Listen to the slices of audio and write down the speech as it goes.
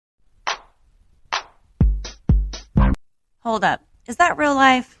Hold up. Is that real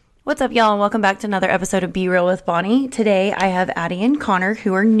life? What's up, y'all, and welcome back to another episode of Be Real with Bonnie. Today, I have Addie and Connor,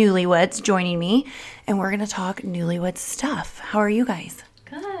 who are newlyweds, joining me, and we're going to talk newlywed stuff. How are you guys?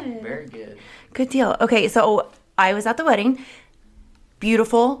 Good. Very good. Good deal. Okay, so I was at the wedding.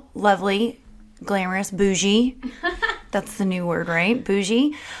 Beautiful, lovely, glamorous, bougie. That's the new word, right?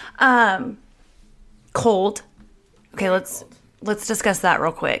 Bougie. Cold. Okay, let's discuss that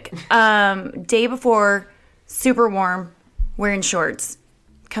real quick. Day before, super warm, wearing shorts.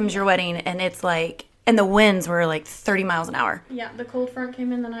 Comes your wedding, and it's like, and the winds were like 30 miles an hour. Yeah, the cold front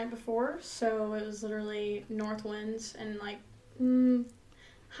came in the night before, so it was literally north winds and like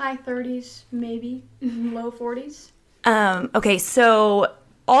high 30s, maybe low 40s. Okay, so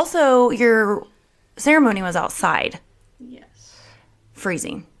also your ceremony was outside. Yes.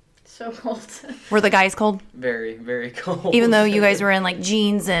 Freezing. So cold. Were the guys cold? Very, very cold. Even though you guys were in like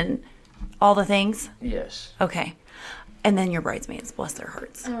jeans and all the things? Yes. Okay. And then your bridesmaids, bless their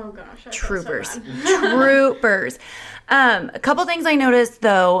hearts. Oh gosh. I felt Troopers. So bad. Troopers. A couple things I noticed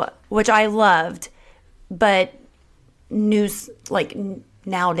though, which I loved, but news like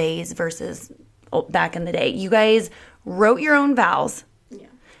nowadays versus back in the day. You guys wrote your own vows. Yeah.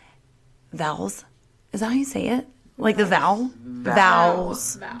 Vows? Is that how you say it? Like the vowel?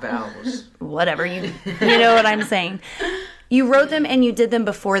 Vows. Vows. Whatever. You know what I'm saying. You wrote them and you did them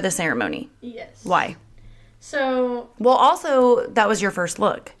before the ceremony. Yes. Why? So. Well, also, that was your first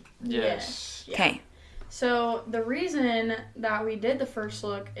look. Yes. Yeah. Okay. So the reason that we did the first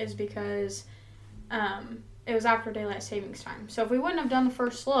look is because it was after daylight savings time. So if we wouldn't have done the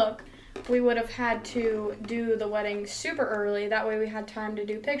first look, we would have had to do the wedding super early. That way we had time to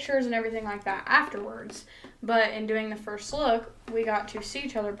do pictures and everything like that afterwards. But in doing the first look, we got to see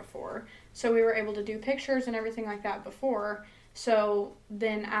each other before. So we were able to do pictures and everything like that before. So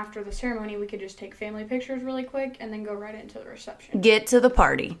then after the ceremony, we could just take family pictures really quick and then go right into the reception. Get to the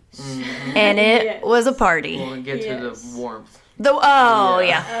party. Mm-hmm. And it was a party. We'll get to the warmth.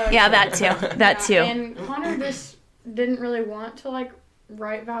 Yeah. Okay. Yeah, that too. That too. And Connor just didn't really want to like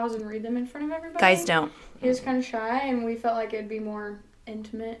write vows and read them in front of everybody. Guys don't. He was kind of shy, and we felt like it'd be more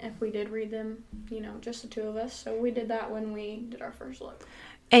intimate if we did read them, just the two of us. So we did that when we did our first look.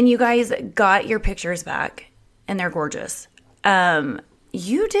 And you guys got your pictures back, and they're gorgeous.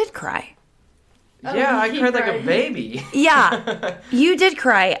 You did cry. Yeah, I cried like a baby. Yeah, you did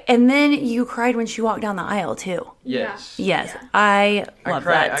cry. And then you cried when she walked down the aisle, too. Yes. Yes, Yeah. I love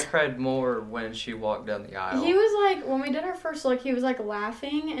that. I cried more when she walked down the aisle. He was like, when we did our first look, he was like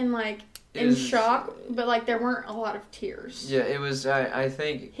laughing and like in shock, but like there weren't a lot of tears. Yeah, it was, I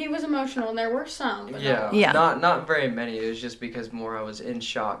think... He was emotional, and there were some, but Yeah. Not very many. It was just because more I was in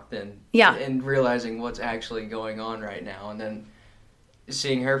shock than... Yeah. And realizing what's actually going on right now. And then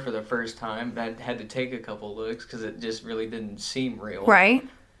seeing her for the first time, I had to take a couple looks because it just really didn't seem real. Right?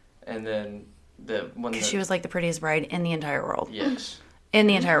 And then Because she was like the prettiest bride in the entire world. Yes. In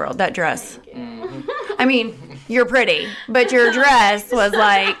the entire world. That dress. Mm-hmm. I mean, you're pretty, but your dress was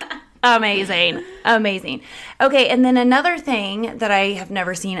like amazing. Amazing. Okay, and then another thing that I have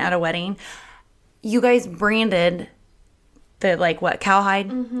never seen at a wedding, you guys branded the, cowhide?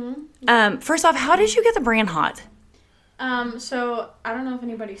 Mm-hmm. First off, how did you get the brand hot? So I don't know if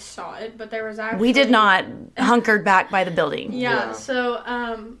anybody saw it, but there was actually... We did not, hunkered back by the building. Yeah. So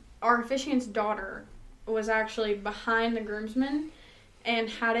our officiant's daughter was actually behind the groomsmen and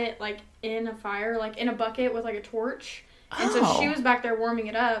had it in a fire, in a bucket with a torch. And so she was back there warming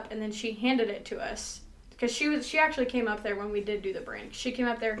it up, and then she handed it to us because she actually came up there when we did do the brand. She came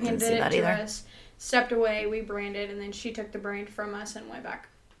up there, handed it to us, stepped away, we branded, and then she took the brand from us and went back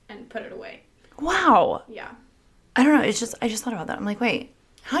and put it away. Wow. Yeah. I don't know. I just thought about that. I'm like, wait,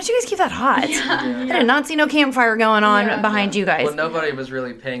 how did you guys keep that hot? Yeah. I did not see no campfire going on behind you guys. Well, nobody was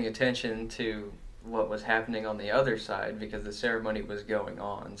really paying attention to what was happening on the other side because the ceremony was going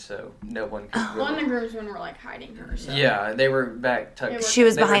on, so no one could really... Well, and the groomsmen were hiding her. So. Yeah, they were back tucked. She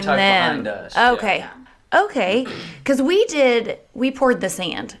was behind them. Behind us. Okay. Yeah. Okay. Because we poured the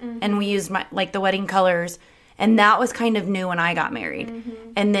sand and we used the wedding colors, and that was kind of new when I got married.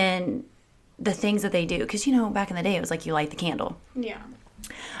 Mm-hmm. And then the things that they do, because back in the day it was like you light the candle. Yeah.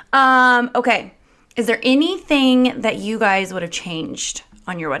 Okay. Is there anything that you guys would have changed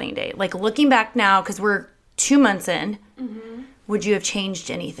on your wedding day? Looking back now, because we're 2 months in, would you have changed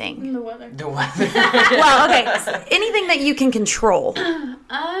anything? The weather. The weather. Well, okay. So anything that you can control.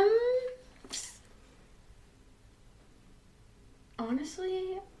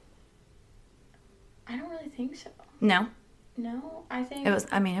 Honestly, I don't really think so. No? No, I think... It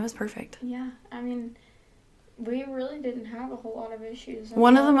was perfect. Yeah, we really didn't have a whole lot of issues.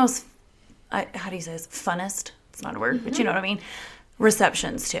 One of the most, how do you say this? Funnest That's not a word, but you know what I mean.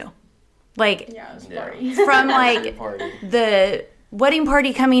 Receptions too. Like Yeah, it was a Yeah. party. from like Party. the wedding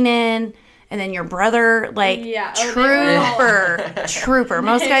party coming in, and then your brother, like Yeah. Oh, they were trooper.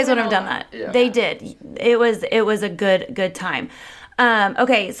 Most They guys would went have done all that. Yeah. They did. It was a good time.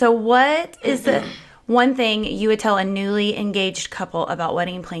 Okay, so what is the one thing you would tell a newly engaged couple about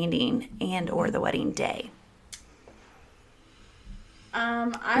wedding planning and or the wedding day?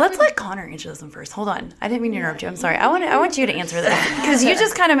 Let's let Connor answer this one first. Hold on, I didn't mean to interrupt you. I'm sorry. I want you to answer this because you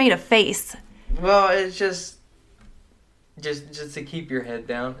just kind of made a face. Well, it's just to keep your head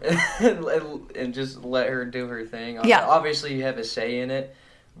down and just let her do her thing. Yeah. Obviously, you have a say in it,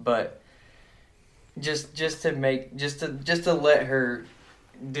 but just to let her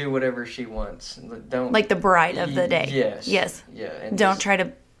do whatever she wants. Don't Like the bride of the day. Yes. Yeah. And Don't try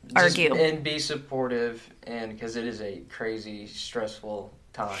to argue. and be supportive, and because it is a crazy, stressful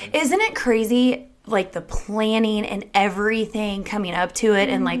time. Isn't it crazy, like the planning and everything coming up to it,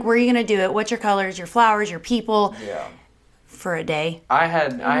 and like where are you gonna do it? What's your colors, your flowers, your people Yeah. for a day? I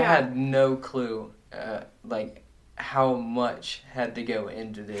had no clue, like how much had to go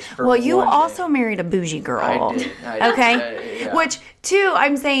into this. For Well, you one day. also married a bougie girl. I did. Okay. Yeah. Which, too,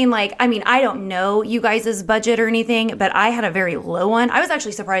 I'm saying, like, I mean, I don't know you guys' budget or anything, but I had a very low one. I was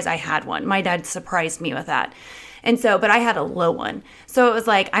actually surprised I had one. My dad surprised me with that. And so, but I had a low one. So it was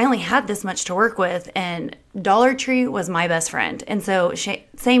like, I only had this much to work with, and Dollar Tree was my best friend. And so,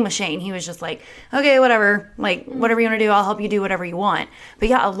 same with Shane. He was just like, okay, whatever. Like, whatever you want to do, I'll help you do whatever you want. But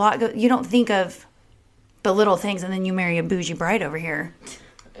yeah, you don't think of the little things, and then you marry a bougie bride over here.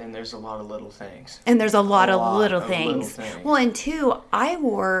 And there's a lot of little things. And there's a lot of little of things. little things. Well, and two, I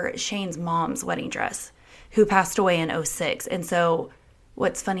wore Shane's mom's wedding dress, who passed away in 2006. And so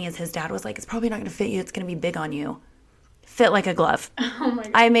what's funny is his dad was like, it's probably not going to fit you. It's going to be big on you. Fit like a glove. Oh my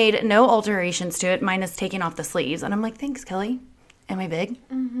god. I made no alterations to it, minus taking off the sleeves. And I'm like, thanks, Kelly. Am I big?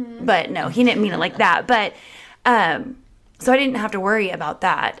 Mm-hmm. But no, he didn't mean it like that. But so I didn't have to worry about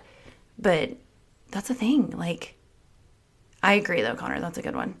that. But that's a thing. Like, I agree, though, Connor. That's a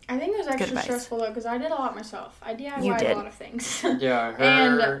good one. I think it was Good extra advice. stressful though because I did a lot myself. I DIY'd You did. a lot of things. Yeah, her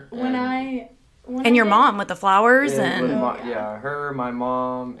and when I And your did- mom with the flowers yeah, with and... her, my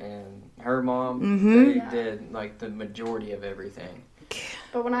mom, and her mom. Mm-hmm. They did like the majority of everything.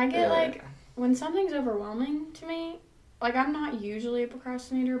 But when I get Yeah. like when something's overwhelming to me, like I'm not usually a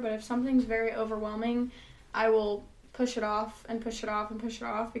procrastinator, but if something's very overwhelming, I will push it off and push it off and push it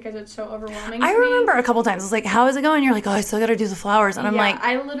off because it's so overwhelming. I to me. remember a couple times. I was like, how is it going? You're like, oh, I still got to do the flowers. And I'm Yeah, like,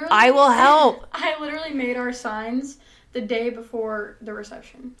 I I will help. I literally made our signs the day before the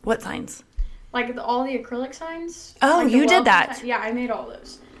reception. What signs? Like all the acrylic signs. Oh, like the you did welcome that. sign- Yeah, I made all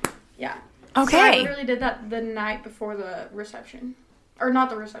those. Yeah. So I Okay. literally did that the night before the reception. Or not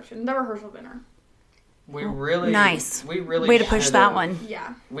the reception, the rehearsal dinner. We really Nice. We really Way to push should've- that one.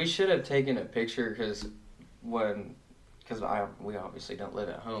 Yeah. We should have taken a picture because we obviously don't live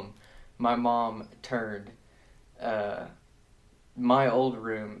at home. My mom turned my old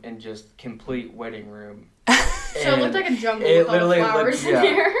room in just complete wedding room. So it looked like a jungle it with all the literally flowers looked- in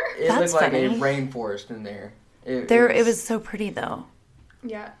yeah. there. It That's looked like funny. a rainforest in there. It was so pretty, though.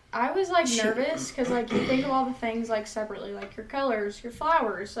 Yeah, I was like Shoot. nervous because like you think of all the things like separately, like your colors, your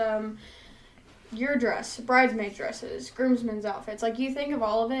flowers, your dress, bridesmaid dresses, groomsmen's outfits. Like you think of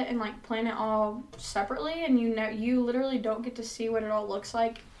all of it and like plan it all separately, and you literally don't get to see what it all looks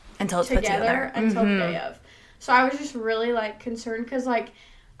like Until it's put together. until the Mhm. day of. So I was just really like concerned because like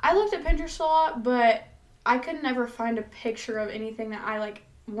I looked at Pinterest a lot, but I could never find a picture of anything that I like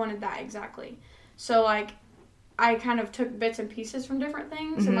wanted that exactly. So like I kind of took bits and pieces from different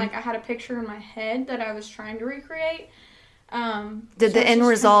things, and like I had a picture in my head that I was trying to recreate. Did so the it's end just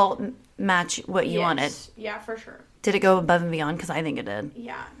result match what you yes, wanted? Yeah, for sure. Did it go above and beyond? Because I think it did.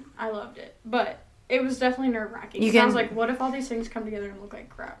 Yeah, I loved it, but it was definitely nerve wracking. You I can- was like, what if all these things come together and look like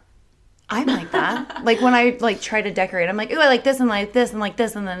crap? I'm like that. Like when I like try to decorate, I'm like, ooh, I like this and like this and like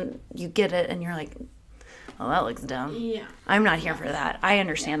this, and then you get it and you're like, oh, that looks dumb. Yeah. I'm not here for that. I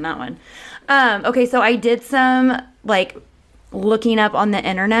understand that one. Okay, so I did some like looking up on the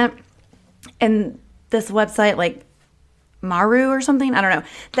internet, and this website like Maru or something, I don't know.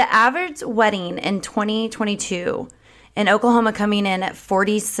 The average wedding in 2022 in Oklahoma coming in at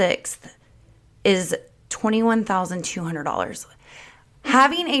 46th is $21,200.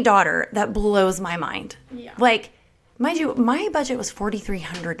 Having a daughter, that blows my mind. Yeah. Like, mind you, my budget was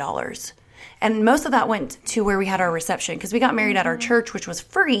 $4,300. And most of that went to where we had our reception because we got married at our church, which was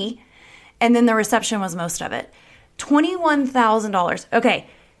free. And then the reception was most of it. $21,000. Okay.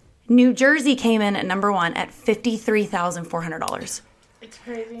 New Jersey came in at number one at $53,400. It's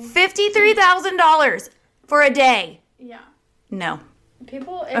crazy. $53,000. For a day. Yeah. No.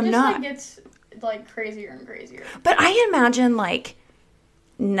 People, it I'm just not. like gets like crazier and crazier. But I imagine like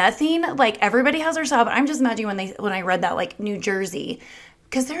nothing, like everybody has their style, but I'm just imagining when I read that, like New Jersey,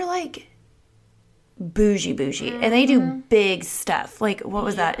 because they're like bougie, and they do big stuff. Like, what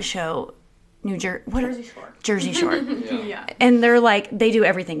was that show? Jersey Shore. Jersey Shore. Yeah. And they're like, they do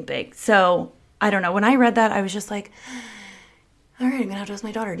everything big. So I don't know. When I read that, I was just like, all right, I'm gonna have to ask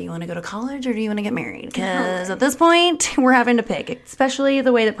my daughter, do you want to go to college or do you want to get married? Because at this point, we're having to pick, especially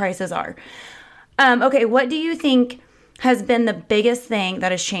the way the prices are. Okay, what do you think has been the biggest thing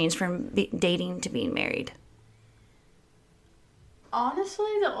that has changed from dating to being married? Honestly,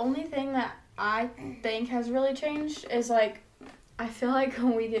 the only thing that I think has really changed is like, I feel like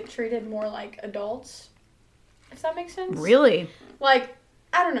we get treated more like adults, if that makes sense. Really? Like,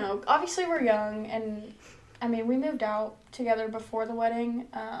 I don't know. Obviously, we're young, and I mean, we moved out together before the wedding,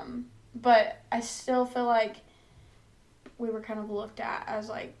 but I still feel like we were kind of looked at as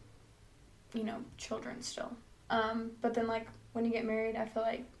like, you know, children still. But then like when you get married, I feel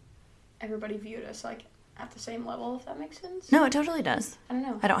like everybody viewed us like at the same level, if that makes sense. No, it totally does. I don't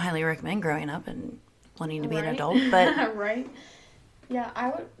know. I don't highly recommend growing up and wanting to be an Right? adult, but Right. Yeah,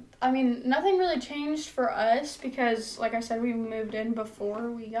 I mean, nothing really changed for us because, like I said, we moved in before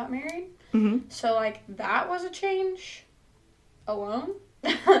we got married. Mhm. So, like, that was a change alone.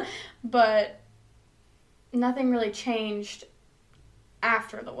 But nothing really changed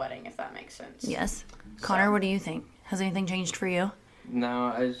after the wedding, if that makes sense. yes. Connor, what do you think? Has anything changed for you? No,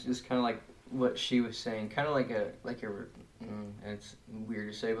 it's just kind of like what she was saying, kind of like a it's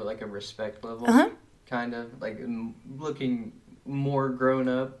weird to say, but like a respect level, kind of like looking more grown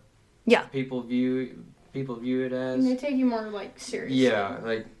up. Yeah. People view it as. And they take you more, like, seriously. Yeah,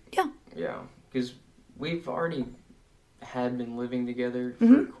 like. Yeah. Because we've already had been living together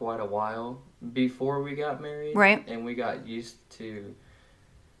for quite a while before we got married, right? And we got used to,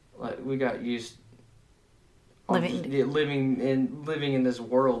 living in this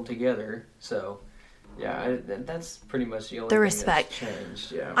world together. So, yeah, that's pretty much the only thing respect that's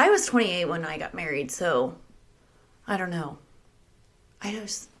changed. Yeah, I was 28 when I got married, so I don't know. I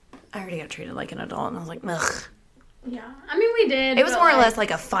already got treated like an adult, and I was like, ugh. Yeah, I mean, we did. It was more or less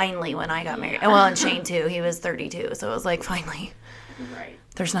like a finally when I got married. Well, and Shane too. He was 32, so it was like finally. Right.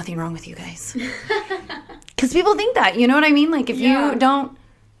 There's nothing wrong with you guys. Because people think that, you know what I mean? Like if you don't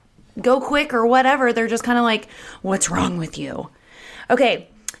go quick or whatever, they're just kind of like, what's wrong with you? Okay,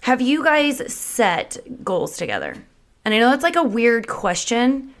 have you guys set goals together? And I know it's like a weird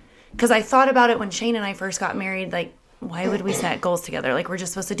question because I thought about it when Shane and I first got married. Like, why would we set goals together? Like we're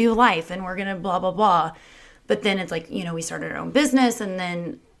just supposed to do life and we're going to blah, blah, blah. But then it's like, you know, we started our own business and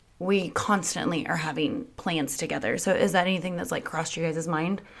then we constantly are having plans together. So is that anything that's like crossed your guys'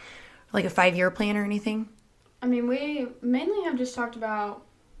 mind? Like a 5-year plan or anything? I mean, we mainly have just talked about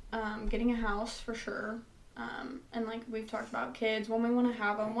getting a house for sure. And like we've talked about kids, when we want to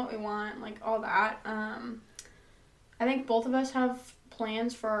have them, what we want, like all that. I think both of us have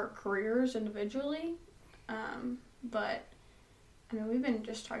plans for our careers individually. But I mean, we've been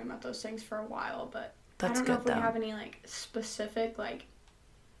just talking about those things for a while, but That's I don't know good, if we though. have any like specific like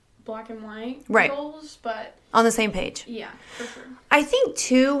black and white Right. goals, but On the same page. yeah, for sure. I think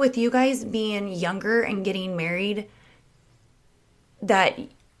too, with you guys being younger and getting married, that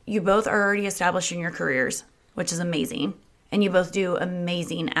you both are already established in your careers, which is amazing. And you both do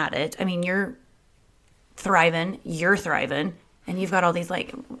amazing at it. I mean, you're thriving, and you've got all these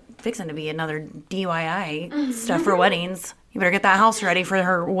like fixing to be another DIY stuff for weddings. You better get that house ready for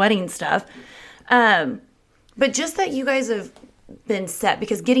her wedding stuff. But just that you guys have been set,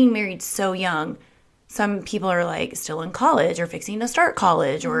 because getting married so young, some people are like still in college or fixing to start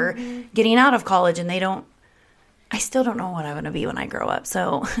college or getting out of college, and I still don't know what I'm going to be when I grow up.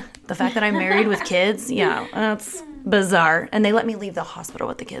 So the fact that I'm married with kids, yeah, that's bizarre. And they let me leave the hospital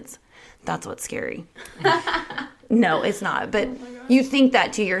with the kids. That's what's scary. No, it's not. But you think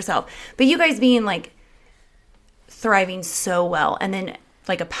that to yourself. But you guys being like thriving so well, and then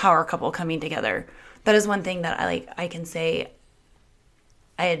like a power couple coming together, that is one thing that I can say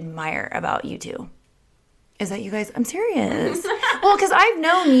I admire about you two. Is that you guys, I'm serious. Well, because I've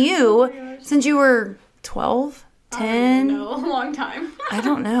known you since you were 12, 10. No, a long time. I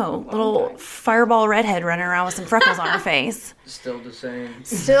don't know. Little fireball redhead running around with some freckles on her face. Still the same.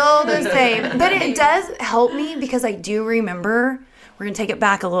 Still the same. But it does help me because I do remember, we're going to take it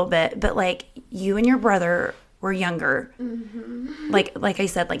back a little bit, but like you and your brother were younger. Mm-hmm. Like I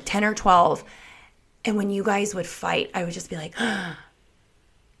said, like 10 or 12. And when you guys would fight, I would just be like,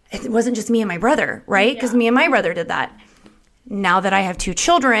 it wasn't just me and my brother, right? Because me and my brother did that. Now that I have 2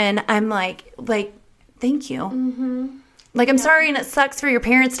 children, I'm like thank you. Like, I'm sorry, and it sucks for your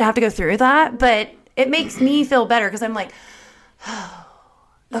parents to have to go through that, but it makes me feel better because I'm like, oh,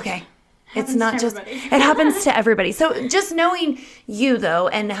 okay. It's not just, it happens to everybody. So just knowing you, though,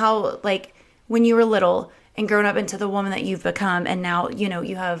 and how, like, when you were little and grown up into the woman that you've become, and now, you know,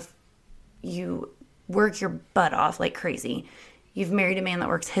 you work your butt off like crazy. You've married a man that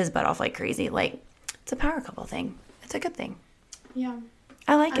works his butt off like crazy. Like, it's a power couple thing. It's a good thing. Yeah.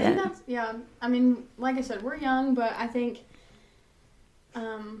 I like it. Think that's, yeah. I mean, like I said, we're young, but I think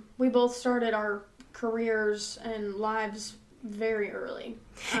we both started our careers and lives very early.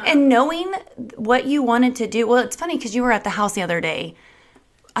 And knowing what you wanted to do. Well, it's funny because you were at the house the other day.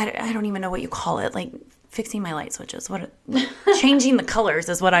 I don't even know what you call it. Like, fixing my light switches. Changing the colors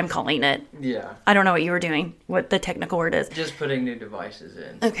is what I'm calling it. Yeah. I don't know what you were doing, what the technical word is. Just putting new devices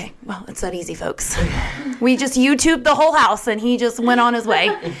in. Okay. Well, it's that easy, folks. We just YouTubed the whole house and he just went on his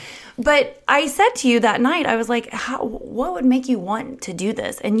way. But I said to you that night, I was like, what would make you want to do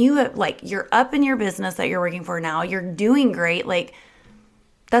this? And you, like, you're up in your business that you're working for now. You're doing great. Like,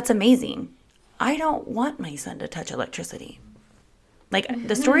 that's amazing. I don't want my son to touch electricity. Like,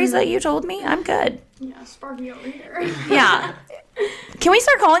 the stories that you told me, I'm good. Yeah, Sparky over here. Yeah. Can we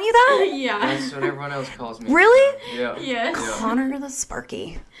start calling you that? Yeah. That's what everyone else calls me. Really? Yeah. Yes. Connor the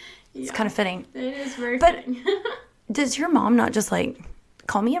Sparky. It's kind of fitting. It is very But fitting. does your mom not just, like,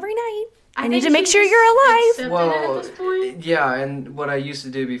 call me every night? I need think to make she sure just you're alive. accepted it at this point. Yeah, and what I used to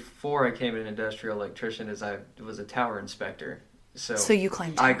do before I became an industrial electrician is I was a tower inspector. So you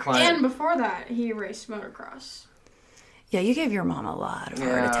climbed. I climbed. And before that, he raced motocross. Yeah, you gave your mom a lot of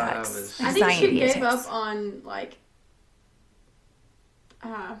heart attacks. I think she gave attacks. up on, like,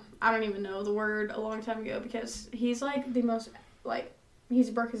 I don't even know the word, a long time ago, because he's, like, the most, like, he's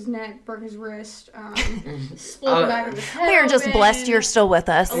broke his neck, broke his wrist, split the back of his head. We are just open, blessed you're still with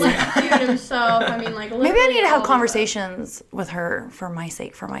us. electrocuted himself. I mean, like, Maybe I need to have all conversations with her for my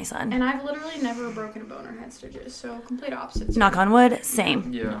sake, for my son. And I've literally never broken a bone or had stitches, so complete opposites. Knock on wood,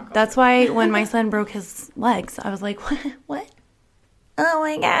 same. Yeah. That's why when my son broke his legs, I was like, what? Oh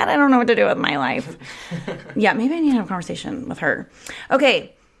my God, I don't know what to do with my life. Yeah, maybe I need to have a conversation with her.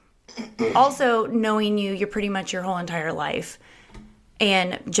 Okay. Also, knowing you're pretty much your whole entire life.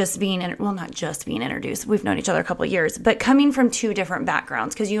 And just being, well, not just being introduced. We've known each other a couple of years. But coming from two different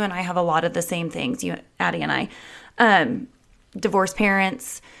backgrounds, because you and I have a lot of the same things, Addie and I. Divorced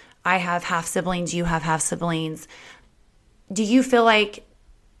parents. I have half siblings. You have half siblings. Do you feel like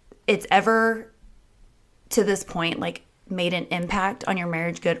it's ever, to this point, like, made an impact on your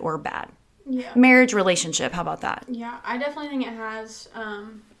marriage, good or bad? Yeah. Marriage, relationship, how about that? Yeah, I definitely think it has,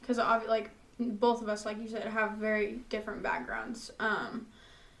 because, like, both of us, like you said, have very different backgrounds.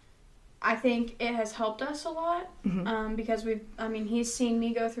 I think it has helped us a lot, because he's seen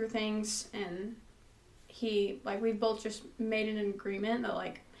me go through things, and we've both just made an agreement that,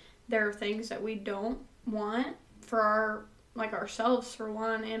 like, there are things that we don't want for ourselves, for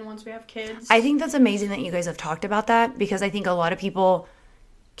one, and once we have kids. I think that's amazing that you guys have talked about that, because I think a lot of people,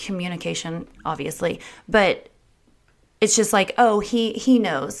 communication, obviously, but it's just like, oh, he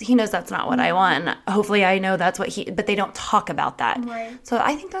knows that's not what I want. Hopefully I know that's what but they don't talk about that. Right. So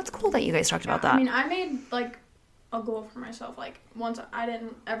I think that's cool that you guys talked about that. I mean, I made, like, a goal for myself. Like, once I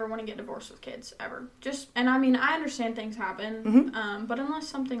didn't ever want to get divorced with kids, ever. And I mean, I understand things happen, but unless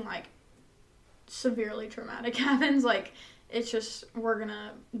something, like, severely traumatic happens, like, it's just, we're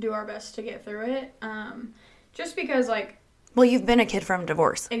gonna do our best to get through it. Just because, like... Well, you've been a kid from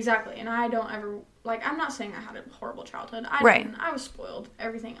divorce. Exactly, and I don't ever... Like, I'm not saying I had a horrible childhood. I didn't. I was spoiled,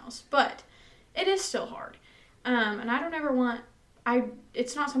 everything else. But it is still hard. And I don't ever want...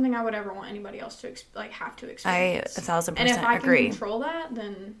 It's not something I would ever want anybody else to, have to experience. I 1,000% agree. And if I can control that,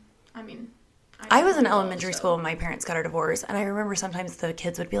 then, I mean... I was in elementary school when my parents got a divorce, and I remember sometimes the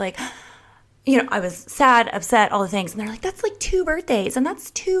kids would be like... I was sad, upset, all the things. And they're like, that's like 2 birthdays, and that's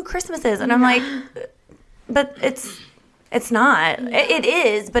 2 Christmases. And I'm like, but it's not. Yeah. It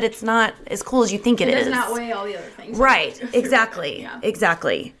is, but it's not as cool as you think it is. It doesn't outweigh all the other things. Right. Exactly. Yeah.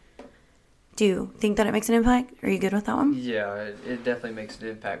 Exactly. Do you think that it makes an impact? Are you good with that one? Yeah, it definitely makes an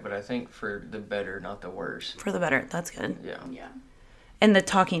impact, but I think for the better, not the worse. For the better. That's good. Yeah. Yeah. And the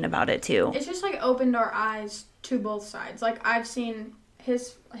talking about it, too. It's just, like, opened our eyes to both sides. Like, I've seen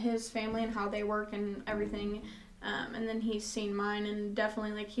his family and how they work and everything, and then he's seen mine, and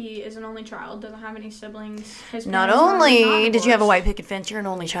definitely, like, he is an only child, doesn't have any siblings. His not parents are only not did you have a divorced. white picket fence, you're an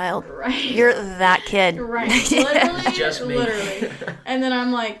only child. Right. You're that kid. Right. Literally. Just me. Literally. And then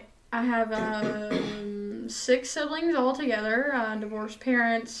I'm like, I have 6 siblings all together, divorced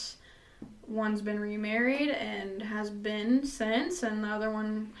parents. One's been remarried and has been since, and the other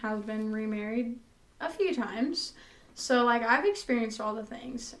one has been remarried a few times. So, like, I've experienced all the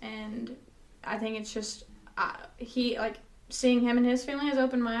things, and I think it's just, seeing him and his family has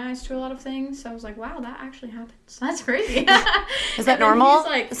opened my eyes to a lot of things. So I was like, wow, that actually happens. That's crazy. Is that normal?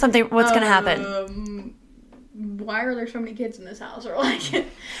 Like, something, what's going to happen? Why are there so many kids in this house? Or like,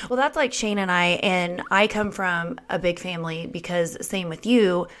 well, that's like Shane and I come from a big family because same with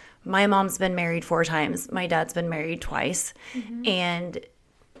you. My mom's been married 4 times. My dad's been married twice. Mm-hmm. And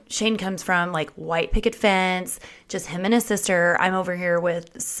Shane comes from like white picket fence, just him and his sister. I'm over here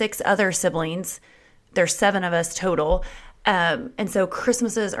with 6 other siblings. There's 7 of us total. And so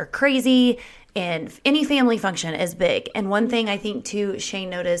Christmases are crazy and any family function is big. And one thing I think too,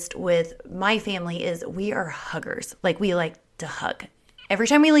 Shane noticed with my family is we are huggers. Like we like to hug. Every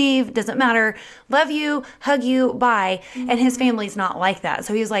time we leave, doesn't matter. Love you, hug you, bye. And his family's not like that.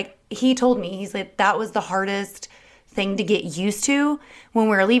 So he told me, he's like, that was the hardest thing to get used to when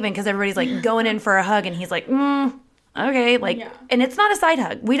we were leaving because everybody's like going in for a hug and he's like, okay. Like, yeah. And it's not a side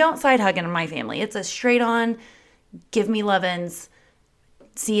hug. We don't side hug in my family. It's a straight on, give me lovin's,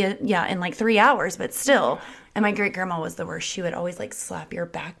 see you, in like 3 hours, but still. Yeah. And my great grandma was the worst. She would always like slap your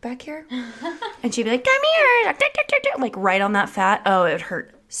back here. And she'd be like, come here. Like right on that fat. Oh, it would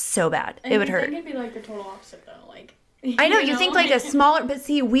hurt so bad. And it would hurt. It'd be like the total opposite though. Like, I know, you think like a smaller, but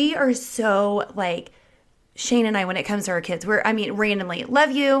see, we are so like, Shane and I, when it comes to our kids, randomly,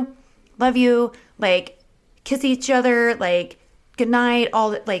 love you, like kiss each other, like good night,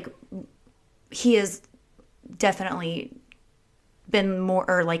 all that. Like he has definitely been more,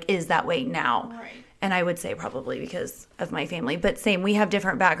 or like is that way now. Right. And I would say probably because of my family, but same, we have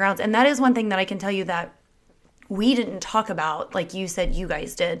different backgrounds. And that is one thing that I can tell you that we didn't talk about, like you said you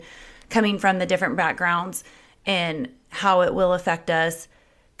guys did, coming from the different backgrounds and how it will affect us.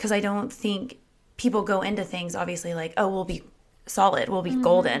 Because I don't think people go into things obviously like, oh, we'll be solid, we'll be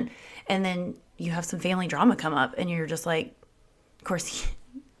golden. And then you have some family drama come up and you're just like, of course,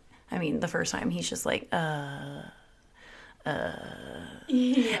 the first time he's just like, yeah.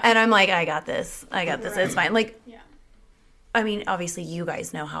 And I'm like, I got this. Right. It's fine. Like, yeah. Obviously you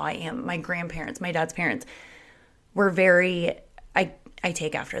guys know how I am. My grandparents, my dad's parents were very, I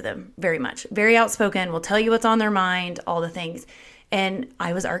take after them very much. Very outspoken, will tell you what's on their mind, all the things. And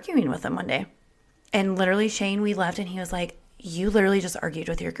I was arguing with them one day. And literally, Shane, we left and he was like, you literally just argued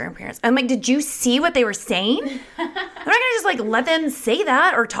with your grandparents. I'm like, did you see what they were saying? I'm not going to just like let them say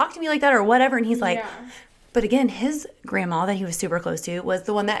that or talk to me like that or whatever. And he's like, yeah. But again, his grandma that he was super close to was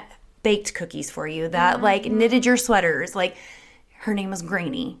the one that baked cookies for you, that like knitted your sweaters. Like her name was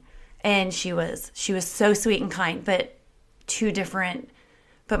Granny, and she was so sweet and kind, but 2 different.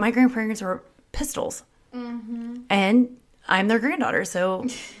 But my grandparents were pistols, and I'm their granddaughter, so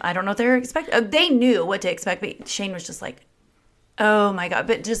I don't know what they're expecting. They knew what to expect, but Shane was just like, oh my God,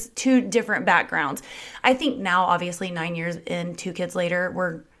 but just 2 different backgrounds. I think now, obviously, 9 years and 2 kids later,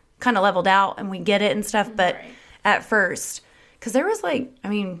 we're kind of leveled out and we get it and stuff. But right. At first, because there was like,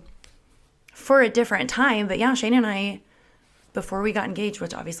 for a different time, but yeah, Shane and I, before we got engaged,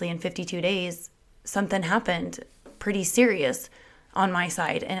 which obviously in 52 days, something happened pretty serious on my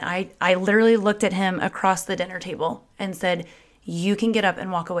side. And I literally looked at him across the dinner table and said, you can get up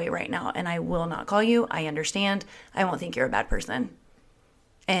and walk away right now. And I will not call you. I understand. I won't think you're a bad person.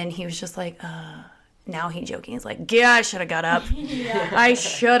 And he was just like, now he's joking. He's like, yeah, I should have got up. Yeah. I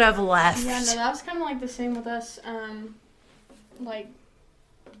should have left. Yeah, no, that was kind of like the same with us.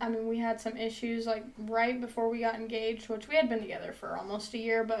 We had some issues like right before we got engaged, which we had been together for almost a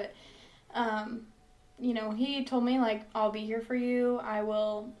year, but, he told me like, I'll be here for you. I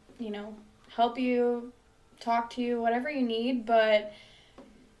will, help you, talk to you, whatever you need, but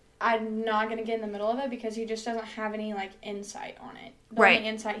I'm not going to get in the middle of it because he just doesn't have any, like, insight on it. The only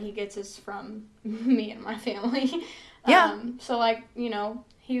insight he gets is from me and my family. Yeah. So, like,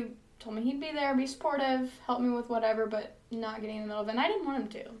 he told me he'd be there, be supportive, help me with whatever, but not getting in the middle of it. And I didn't want him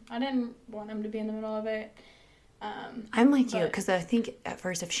to. I didn't want him to be in the middle of it. I'm like you, because I think at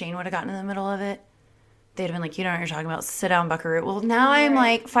first if Shane would have gotten in the middle of it, they'd have been like, you don't know what you're talking about. Sit down, buckaroo. Well, now I'm,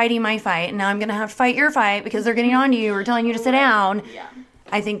 like, fighting my fight, and now I'm going to have to fight your fight because they're getting on to you or telling you to sit down. Yeah.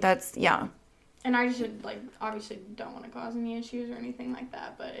 I think that's, yeah. And I just, obviously don't want to cause any issues or anything like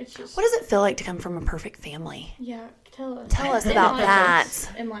that, but it's just... What does it feel like to come from a perfect family? Yeah, tell us. Tell us about that.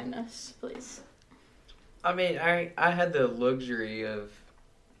 Enlighten us, please. I had the luxury of...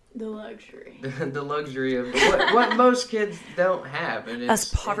 The luxury. The luxury of what most kids don't have. And us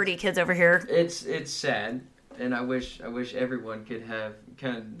poverty kids over here. It's sad, and I wish everyone could have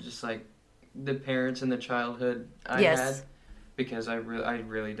kind of just like the parents and the childhood I had. Because I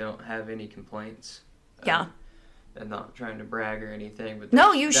really don't have any complaints. Yeah. and not trying to brag or anything, but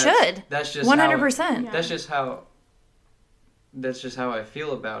no, you should. That's just 100%. That's just how I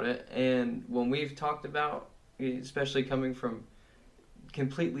feel about it. And when we've talked about, especially coming from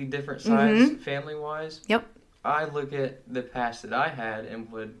completely different sides, family-wise. Yep. I look at the past that I had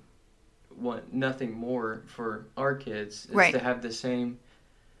and would want nothing more for our kids is to have the same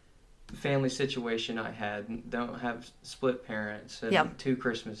family situation I had. Don't have split parents and 2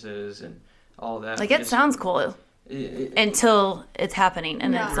 Christmases and all that. Like, it sounds cool until it's happening,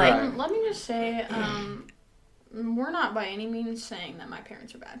 and it's like... Let me just say, we're not by any means saying that my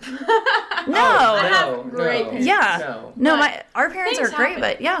parents are bad. No. I have great parents. Yeah. No, our parents are great,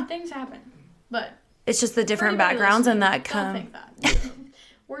 but Things happen. But it's just the different backgrounds and that don't think that.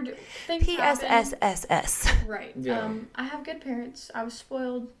 Things PSSSS. happen. Right. Yeah. I have good parents. I was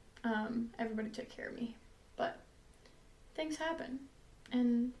spoiled. Everybody took care of me. But things happen.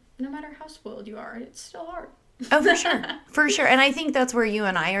 And no matter how spoiled you are, it's still hard. Oh, for sure. For sure. And I think that's where you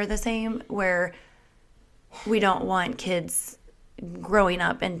and I are the same, where we don't want kids growing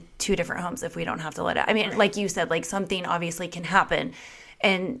up in 2 different homes if we don't have to let it. I mean, like you said, like something obviously can happen.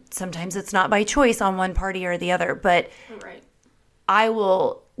 And sometimes it's not by choice on one party or the other. But I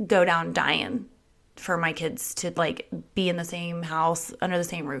will go down dying for my kids to like be in the same house under the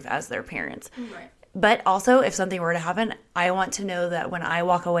same roof as their parents. Right. But also, if something were to happen, I want to know that when I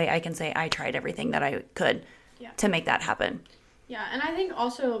walk away, I can say I tried everything that I could to make that happen. Yeah, and I think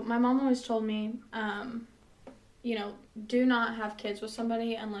also my mom always told me, do not have kids with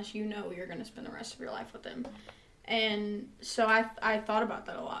somebody unless you know you're going to spend the rest of your life with them. And so I thought about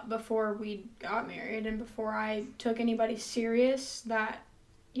that a lot before we got married and before I took anybody serious that,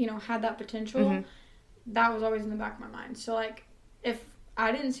 had that potential. That was always in the back of my mind. So, like, if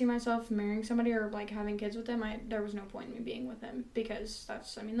I didn't see myself marrying somebody or, like, having kids with them, there was no point in me being with them because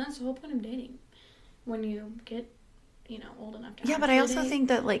that's the whole point of dating. When you get, old enough to but I also think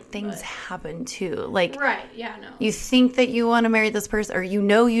that, like, things happen, too. Like, no. You think that you want to marry this person, or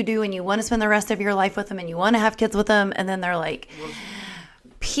you do, and you want to spend the rest of your life with them, and you want to have kids with them, and then they're like,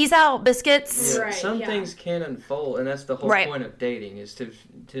 peace out, biscuits. Yeah, some things can unfold, and that's the whole point of dating, is to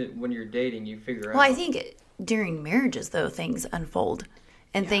when you're dating, you figure out. Well, I think during marriages, though, things unfold,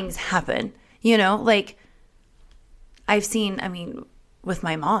 and things happen. Like, I've seen, with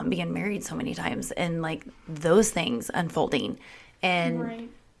my mom being married so many times and like those things unfolding and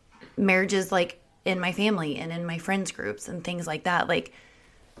marriages like in my family and in my friends groups and things like that. Like,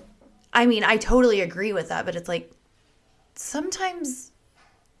 I totally agree with that, but it's like sometimes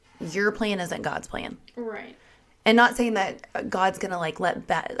your plan isn't God's plan. Right. And not saying that God's going to like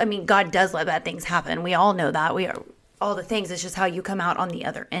God does let bad things happen. We all know that. We are all the things. It's just how you come out on the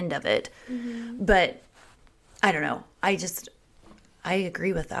other end of it. But I don't know. I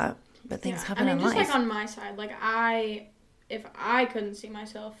agree with that, but things happen in life. Just like on my side, like if I couldn't see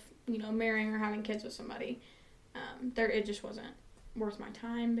myself, marrying or having kids with somebody, it just wasn't worth my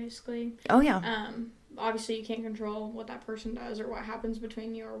time, basically. Oh yeah. Obviously you can't control what that person does or what happens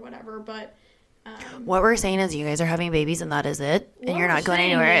between you or whatever, but. What we're saying is you guys are having babies and that is it, and you're not going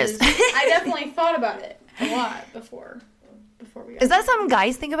anywhere. I definitely thought about it a lot before we got Is that something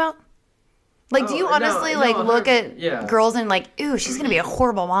guys think about? Like, do you honestly, look at girls and, like, ooh, she's going to be a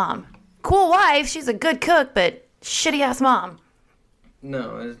horrible mom. Cool wife, she's a good cook, but shitty-ass mom.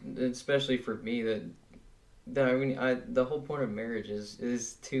 No, especially for me, the whole point of marriage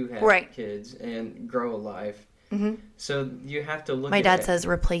is to have kids and grow a life. Mm-hmm. So you have to look My dad says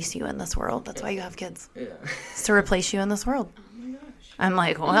replace you in this world. That's why you have kids. Yeah. It's to replace you in this world. Oh, my gosh. I'm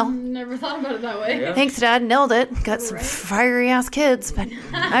like, well. Never thought about it that way. Yeah. Thanks, Dad. Nailed it. Got some fiery-ass kids, but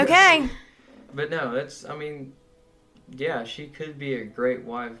okay. But no, she could be a great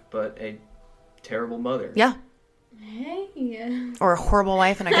wife, but a terrible mother. Yeah. Hey. Or a horrible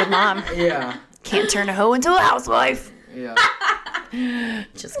wife and a good mom. Yeah. Can't turn a hoe into a housewife. Yeah.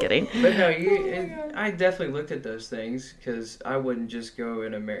 Just kidding. But no, I definitely looked at those things because I wouldn't just go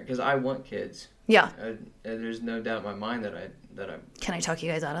in America because I want kids. Yeah. There's no doubt in my mind that I. Can I talk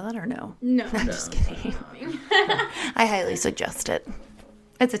you guys out of that or no? No. I'm just kidding. I highly suggest it.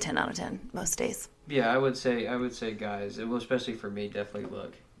 It's a 10 out of 10 most days. Yeah, I would say guys, especially for me, definitely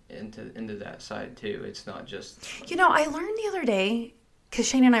look into that side too. It's not just. I learned the other day because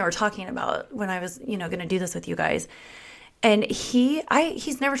Shane and I were talking about when I was going to do this with you guys, and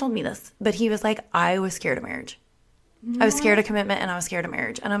he's never told me this, but he was like, I was scared of marriage. I was scared of commitment and I was scared of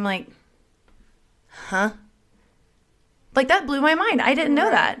marriage, and I'm like, huh? Like, that blew my mind. I didn't know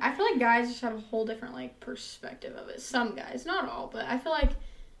that. I feel like guys just have a whole different, like, perspective of it. Some guys, not all, but I feel like.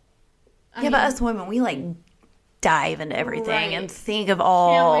 But us women, we, like, dive into everything and think of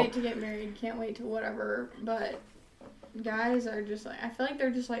all. Can't wait to get married. Can't wait to whatever. But guys are just like, I feel like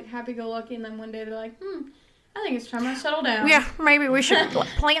they're just like happy-go-lucky, and then one day they're like, I think it's time I settle down. Yeah, maybe we should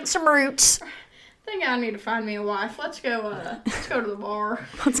plant some roots. I think I need to find me a wife. Let's go to the bar.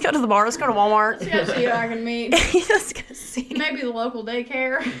 Let's go to the bar. Let's go to Walmart. Let's go see who I can meet. Let's go see. Maybe the local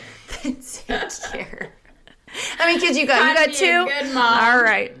daycare. Daycare. How many kids you got? You got 2? Good mom. All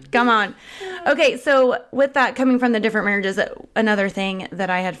right. Come on. Okay, so with that, coming from the different marriages, another thing that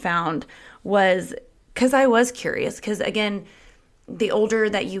I had found was, because I was curious, because again, the older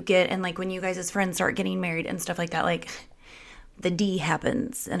that you get, and like when you guys as friends start getting married and stuff like that, like the D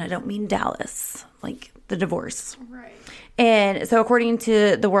happens, and I don't mean Dallas, like the divorce. Right. And so according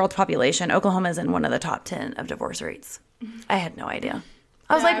to the world population, Oklahoma is in one of the top 10 of divorce rates. I had no idea.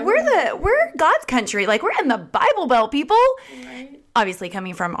 I was like, we're God's country. Like, we're in the Bible Belt, people. Right. Obviously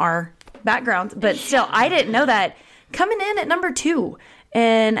coming from our backgrounds, but still, I didn't know that. Coming in at number 2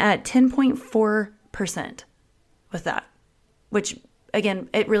 and at 10.4% with that, which, again,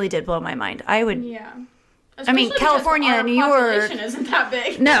 it really did blow my mind. Yeah. I mean, California, New York. Our population isn't that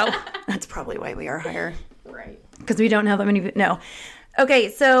big. No. That's probably why we are higher. Right. Because we don't have that many. No. Okay,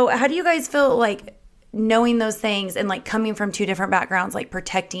 so how do you guys feel like knowing those things and like coming from 2 different backgrounds, like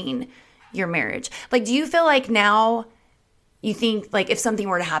protecting your marriage? Like, do you feel like now you think like if something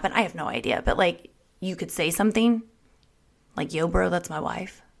were to happen, I have no idea, but like you could say something like, yo, bro, that's my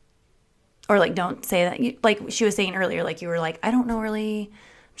wife? Or like, don't say that. Like she was saying earlier, like you were like, I don't know really.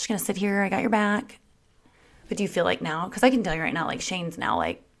 I'm just going to sit here. I got your back. But do you feel like now? Because I can tell you right now, like Shane's now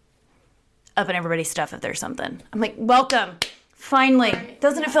like up in everybody's stuff if there's something. I'm like, welcome. Finally. Right.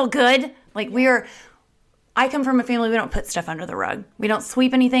 Doesn't it feel good? Like I come from a family, we don't put stuff under the rug. We don't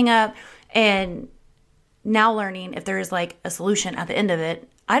sweep anything up. And now learning if there is like a solution at the end of it,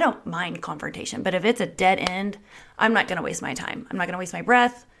 I don't mind confrontation. But if it's a dead end, I'm not going to waste my time. I'm not going to waste my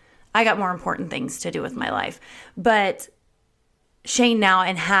breath. I got more important things to do with my life. But Shane now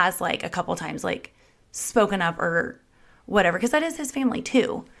and has like a couple times like spoken up or whatever, because that is his family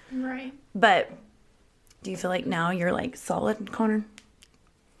too. Right. But do you feel like now you're like solid, Connor?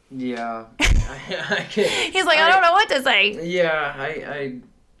 Yeah. I can, He's like, I don't know what to say. Yeah, I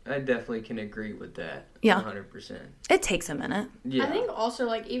definitely can agree with that. Yeah. 100%. It takes a minute. Yeah. I think also,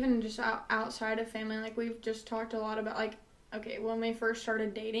 like, even just outside of family, like, we've just talked a lot about, like, okay, when we first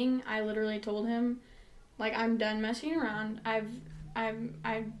started dating, I literally told him, like, I'm done messing around.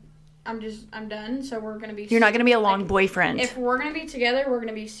 I'm done, so we're gonna be... You're not gonna be a long boyfriend. If we're gonna be together, we're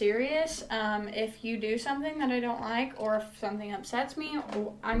gonna be serious. If you do something that I don't like, or if something upsets me,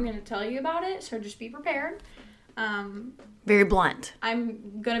 I'm gonna tell you about it, so just be prepared. Very blunt.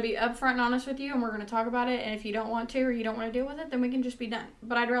 I'm gonna be upfront and honest with you, and we're gonna talk about it, and if you don't want to, or you don't want to deal with it, then we can just be done.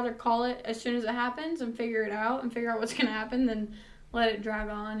 But I'd rather call it as soon as it happens and figure it out, and figure out what's gonna happen, than let it drag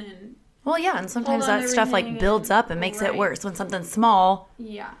on and... Well, yeah, and sometimes Hold on that stuff like builds up and makes it worse. When something's small,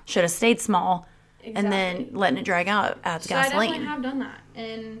 should have stayed small, and then letting it drag out adds gasoline. I definitely have done that,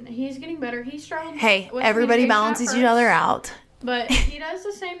 and he's getting better. He struggled. Hey, with everybody communication balances at each other first, out. But he does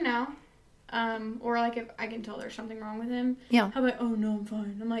the same now. Or like if I can tell there's something wrong with him. Yeah. He'll be like, oh no, I'm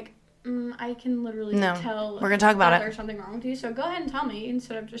fine. I'm like, I can literally tell. We're gonna talk about it. There's something wrong with you, so go ahead and tell me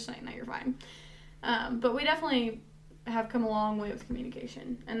instead of just saying that you're fine. But we definitely have come a long way with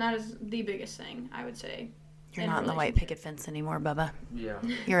communication, and that is the biggest thing, I would say. You're not in the white picket fence anymore, Bubba. Yeah.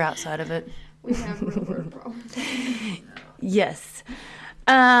 You're outside of it. We have real world problems. Yes.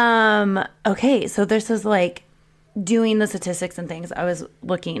 Okay, so this is like doing the statistics and things. I was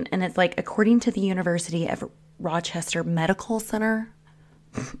looking, and it's like according to the University of Rochester Medical Center.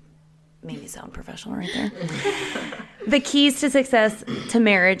 Made me sound professional right there. The keys to success to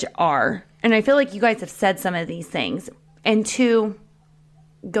marriage are, and I feel like you guys have said some of these things, and 2,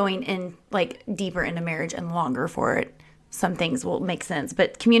 going in like deeper into marriage and longer for it, some things will make sense,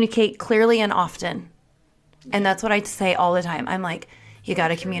 but communicate clearly and often. And that's what I say all the time. I'm like, you got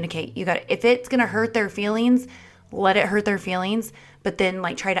to communicate. If it's going to hurt their feelings, let it hurt their feelings, but then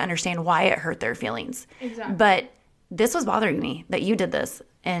like try to understand why it hurt their feelings. Exactly. But this was bothering me that you did this.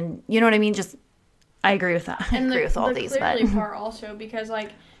 And you know what I mean? Just, I agree with that. I agree with all these. But the clearly part also, because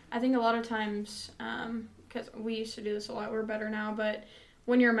like, I think a lot of times, because we used to do this a lot, we're better now, but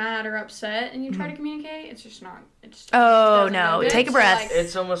when you're mad or upset and you try to communicate, it's just not. Oh no! Take a breath. So,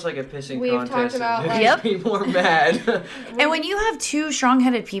 it's almost like a pissing We've contest. talked about Yep. Be more mad. And when you have 2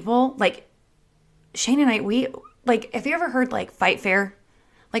 strong-headed people, like Shane and I, we like. Have you ever heard like fight fair?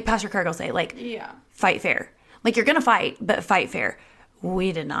 Like Pastor Craig will say, like fight fair. Like you're gonna fight, but fight fair.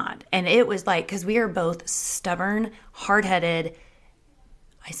 We did not, and it was like because we are both stubborn, hard-headed.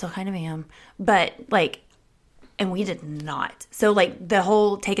 I still kind of am, but like And we did not. So, like, the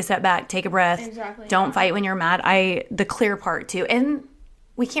whole take a step back, take a breath. Exactly. Don't fight when you're mad. The clear part, too. And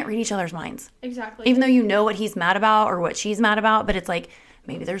we can't read each other's minds. Exactly. Even though you know what he's mad about or what she's mad about, but it's like,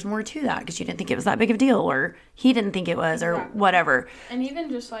 maybe there's more to that because you didn't think it was that big of a deal, or he didn't think it was, or whatever. And even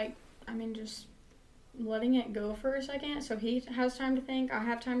just, like, just letting it go for a second so he has time to think, I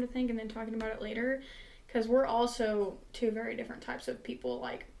have time to think, and then talking about it later. Because we're also two very different types of people,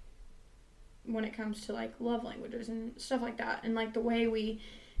 like, when it comes to, like, love languages and stuff like that, and, like, the way we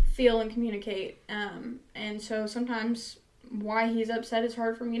feel and communicate. And so sometimes why he's upset is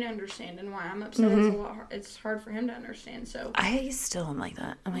hard for me to understand, and why I'm upset is it's hard for him to understand. So I still am like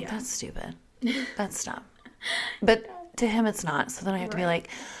that. I'm like, that's stupid. That's dumb. But to him, it's not. So then I have to be like,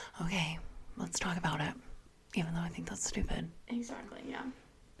 okay, let's talk about it, even though I think that's stupid. Exactly. Yeah.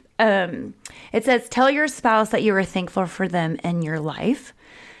 It says, tell your spouse that you are thankful for them in your life.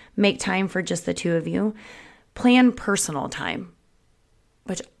 Make time for just the two of you. Plan personal time.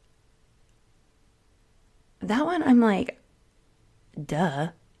 Which, that one, I'm like, duh.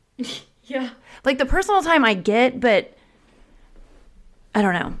 Yeah. Like, the personal time I get, but I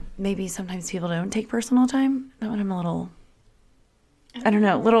don't know. Maybe sometimes people don't take personal time. That one I'm a little, I don't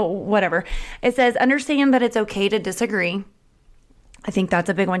know, little whatever. It says, understand that it's okay to disagree. I think that's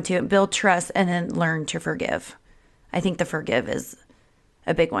a big one too. Build trust and then learn to forgive. I think the forgive is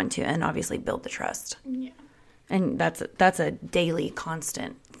a big one too. And obviously build the trust. Yeah. And that's a daily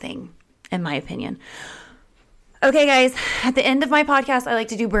constant thing, in my opinion. Okay, guys, at the end of my podcast, I like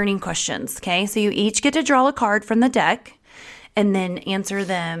to do burning questions. Okay, so you each get to draw a card from the deck and then answer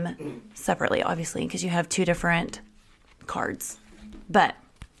them separately, obviously, because you have two different cards. But,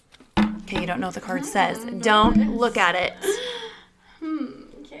 okay, you don't know what the card says. Don't look at it.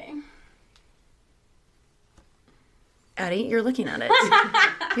 Okay. Addie, you're looking at it.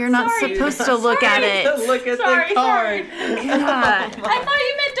 You're not supposed to look at it. Look at the card. God. I thought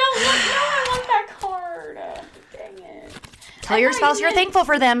you meant don't look. No, I want that card. Dang it. Tell your spouse you're thankful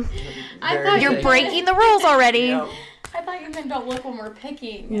for them. I thought You're breaking the rules already. Yep. I thought you meant don't look when we're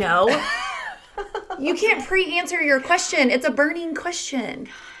picking. No. You can't pre-answer your question. It's a burning question.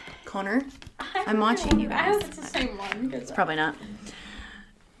 Connor, I'm watching you guys. I hope it's the same one. It's probably not.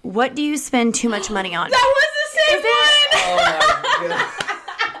 What do you spend too much money on? That was the same one! Oh my god.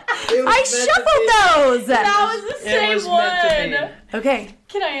 I shuffled those. That was the same one. Okay.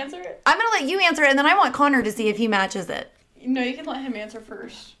 Can I answer it? I'm going to let you answer it, and then I want Connor to see if he matches it. No, you can let him answer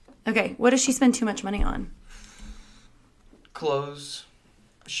first. Okay. What does she spend too much money on? Clothes,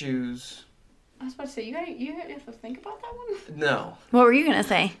 shoes. I was about to say, you have to think about that one? No. What were you going to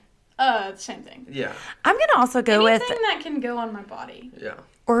say? The same thing. Yeah. I'm going to also go Anything with... that can go on my body. Yeah.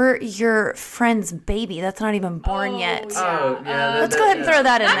 Or your friend's baby. That's not even born yet. Yeah. Oh, yeah. Let's go ahead and throw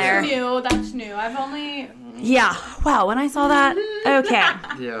that in That's there. new. That's new. I've only... Yeah. Wow. When I saw that.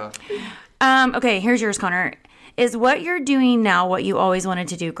 Okay. Yeah. Okay. Here's yours, Connor. Is what you're doing now what you always wanted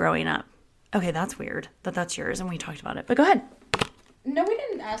to do growing up? Okay. That's weird that's yours. And we talked about it. But go ahead. No, we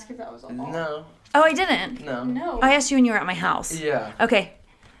didn't ask if that was all. No. Oh, I didn't. No. No. I asked you when you were at my house. Yeah. Okay.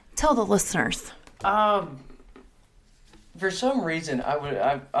 Tell the listeners. For some reason,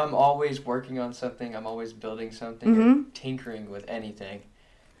 I'm always working on something. I'm always building something or tinkering with anything.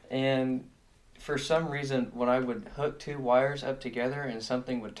 And for some reason, when I would hook two wires up together and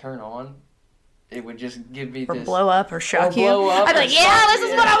something would turn on, it would just give me Or this... blow up or shock you. blow up I'd be or like, yeah, shock this me.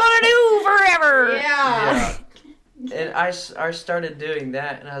 is what I want to do forever. Yeah. And I started doing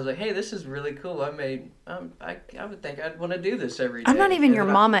that, and I was like, hey, this is really cool. I would think I'd want to do this every day. I'm not even And your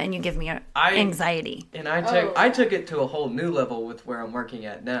then mama, and you give me anxiety. And I took it to a whole new level with where I'm working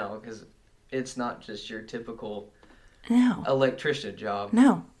at now, because it's not just your typical electrician job.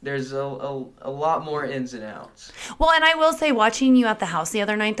 No. There's a lot more ins and outs. Well, and I will say, watching you at the house the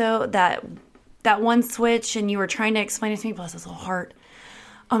other night, though, that one switch, and you were trying to explain it to me, bless his little heart.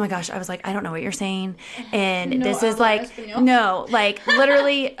 Oh my gosh, I was like, I don't know what you're saying. And No, this is like,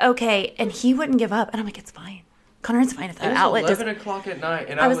 literally, okay. And he wouldn't give up. And I'm like, it's fine. Connor, it's fine if that outlet doesn't. It was 11 o'clock at night,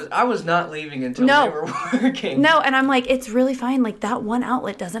 and I was not leaving until they were working. No, and I'm like, it's really fine. Like, that one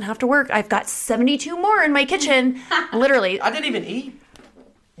outlet doesn't have to work. I've got 72 more in my kitchen. Literally. I didn't even eat.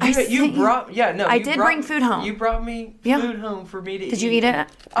 I did bring food home. You brought me food home for me to eat. Did you eat it?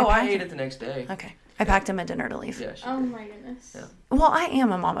 I ate it the next day. Okay. I packed him a dinner to leave. Yeah, Oh my goodness. Yeah. Well, I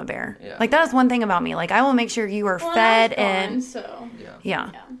am a mama bear. Yeah. Like, that is one thing about me. Like, I will make sure you are fed and... So. Yeah.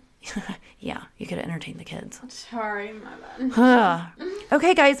 Yeah, you could entertain the kids. Sorry, my bad.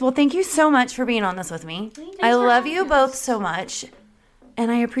 Okay, guys. Well, thank you so much for being on this with me. I love you both so much, and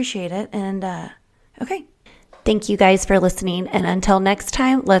I appreciate it. And, okay. Thank you guys for listening. And until next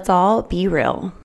time, let's all be real.